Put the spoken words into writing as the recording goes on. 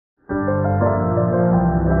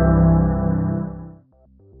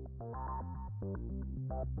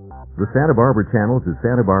The Santa Barbara Channels is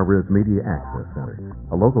Santa Barbara's Media Access Center,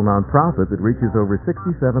 a local nonprofit that reaches over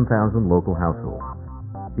 67,000 local households.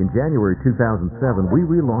 In January 2007, we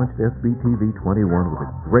relaunched SBTV21 with a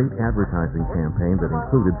great advertising campaign that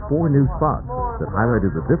included 4 new spots that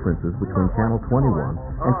highlighted the differences between Channel 21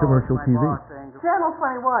 and commercial TV. Channel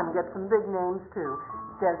 21 gets some big names too.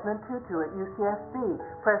 Desmond Tutu at UCSB,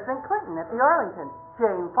 President Clinton at the Arlington,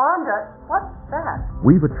 Jane Fonda. What's that?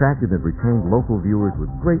 We've attracted and retained local viewers with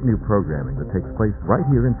great new programming that takes place right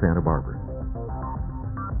here in Santa Barbara.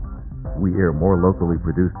 We air more locally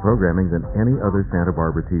produced programming than any other Santa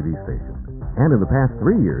Barbara TV station. And in the past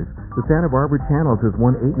 3 years, the Santa Barbara Channels has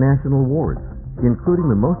won 8 national awards,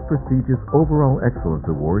 including the most prestigious Overall Excellence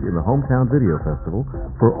Award in the Hometown Video Festival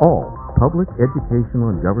for all public,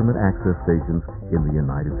 educational, and government access stations in the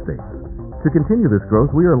United States. To continue this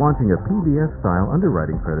growth, we are launching a PBS-style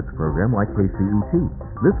underwriting credits program like KCET.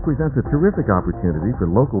 This presents a terrific opportunity for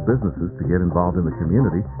local businesses to get involved in the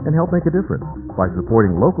community and help make a difference by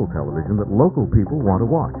supporting local television that local people want to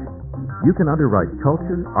watch. You can underwrite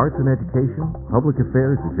culture, arts and education, public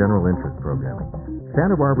affairs, and general interest programming.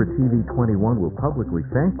 Santa Barbara TV 21 will publicly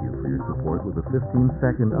thank you for your support with a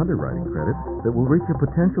 15-second underwriting credit that will reach a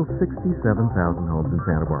potential 67,000 homes in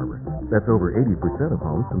Santa Barbara. That's over 80% of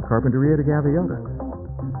homes from Carpinteria to Gaviota.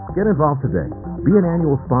 Get involved today. Be an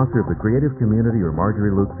annual sponsor of the Creative Community or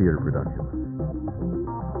Marjorie Luke Theater Productions.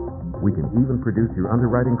 We can even produce your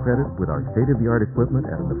underwriting credit with our state-of-the-art equipment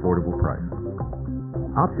at an affordable price.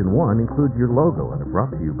 Option 1 includes your logo and a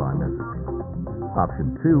brought to you by message.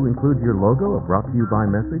 Option 2 includes your logo, a brought to you by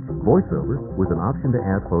message, voiceover, with an option to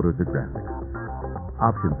add photos or graphics.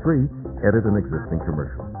 Option 3, edit an existing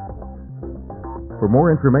commercial. For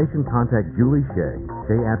more information, contact Julie Shea,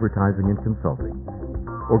 Shea Advertising and Consulting,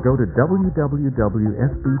 or go to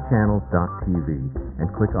www.sbchannels.tv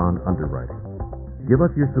and click on Underwriting. Give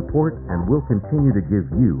us your support and we'll continue to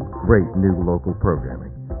give you great new local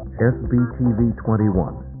programming. SBTV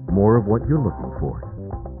 21, more of what you're looking for.